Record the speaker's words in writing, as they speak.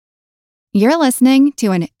You're listening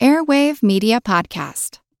to an Airwave Media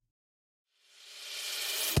Podcast.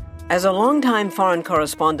 As a longtime foreign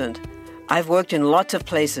correspondent, I've worked in lots of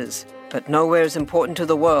places, but nowhere as important to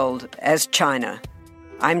the world as China.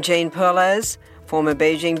 I'm Jane Perlez, former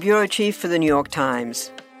Beijing bureau chief for the New York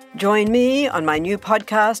Times. Join me on my new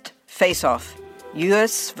podcast, Face Off,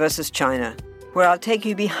 U.S. versus China, where I'll take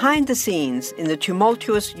you behind the scenes in the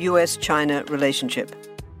tumultuous U.S.-China relationship.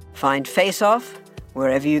 Find Face Off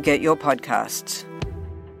wherever you get your podcasts.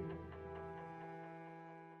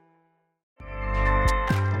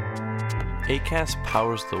 Acast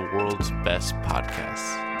powers the world's best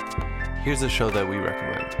podcasts. Here's a show that we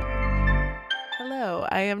recommend. Hello,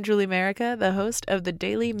 I am Julie Merica, the host of the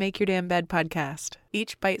daily Make Your Damn Bed podcast.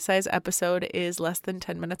 Each bite-sized episode is less than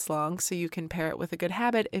 10 minutes long, so you can pair it with a good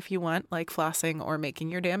habit if you want, like flossing or making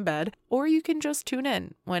your damn bed, or you can just tune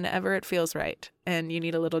in whenever it feels right and you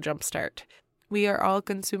need a little jump start. We are all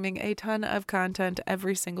consuming a ton of content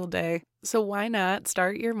every single day, so why not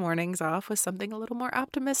start your mornings off with something a little more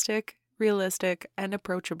optimistic, realistic, and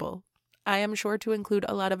approachable. I am sure to include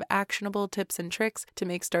a lot of actionable tips and tricks to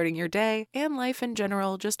make starting your day and life in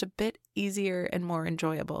general just a bit easier and more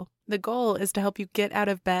enjoyable. The goal is to help you get out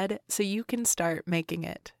of bed so you can start making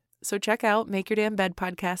it. So check out Make Your Damn Bed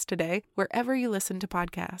podcast today, wherever you listen to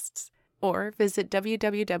podcasts, or visit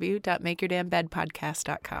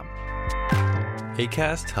www.makeyourdamnbedpodcast.com.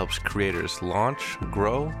 Acast helps creators launch,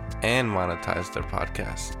 grow, and monetize their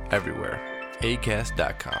podcasts everywhere.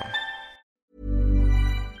 Acast.com.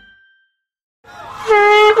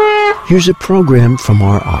 Here's a program from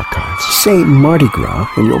our archives. Say Mardi Gras,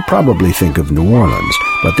 and you'll probably think of New Orleans,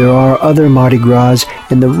 but there are other Mardi Gras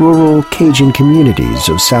in the rural Cajun communities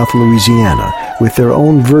of South Louisiana with their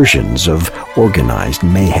own versions of organized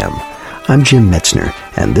mayhem. I'm Jim Metzner,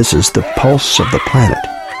 and this is the Pulse of the Planet.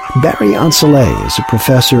 Barry Ancelet is a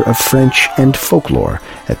professor of French and folklore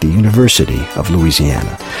at the University of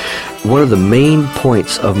Louisiana. One of the main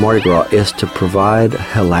points of Mardi Gras is to provide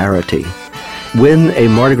hilarity. When a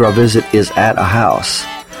Mardi Gras visit is at a house,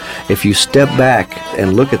 if you step back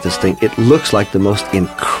and look at this thing, it looks like the most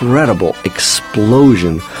incredible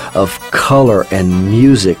explosion of color and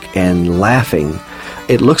music and laughing.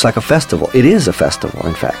 It looks like a festival. It is a festival,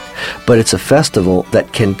 in fact. But it's a festival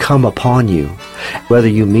that can come upon you, whether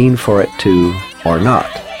you mean for it to or not.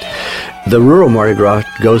 The rural Mardi Gras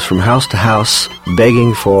goes from house to house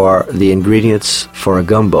begging for the ingredients for a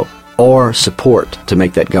gumbo or support to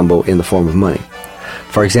make that gumbo in the form of money.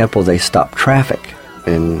 For example, they stop traffic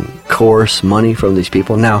and coerce money from these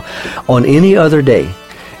people. Now, on any other day,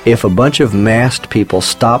 if a bunch of masked people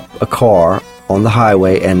stop a car on the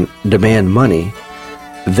highway and demand money,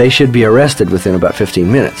 they should be arrested within about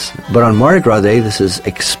 15 minutes. But on Mardi Gras Day, this is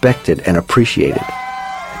expected and appreciated.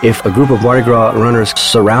 If a group of Mardi Gras runners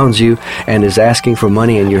surrounds you and is asking for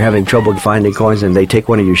money and you're having trouble finding coins and they take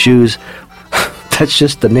one of your shoes, that's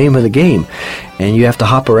just the name of the game. And you have to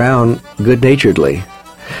hop around good-naturedly.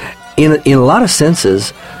 In a lot of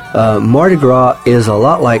senses, Mardi Gras is a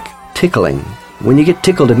lot like tickling. When you get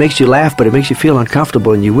tickled, it makes you laugh, but it makes you feel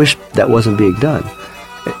uncomfortable and you wish that wasn't being done.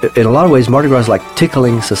 In a lot of ways, Mardi Gras is like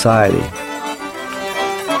tickling society.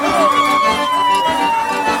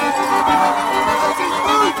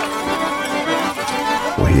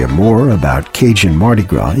 We'll hear more about Cajun Mardi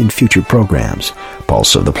Gras in future programs.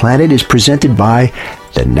 Pulse of the Planet is presented by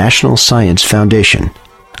the National Science Foundation.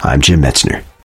 I'm Jim Metzner.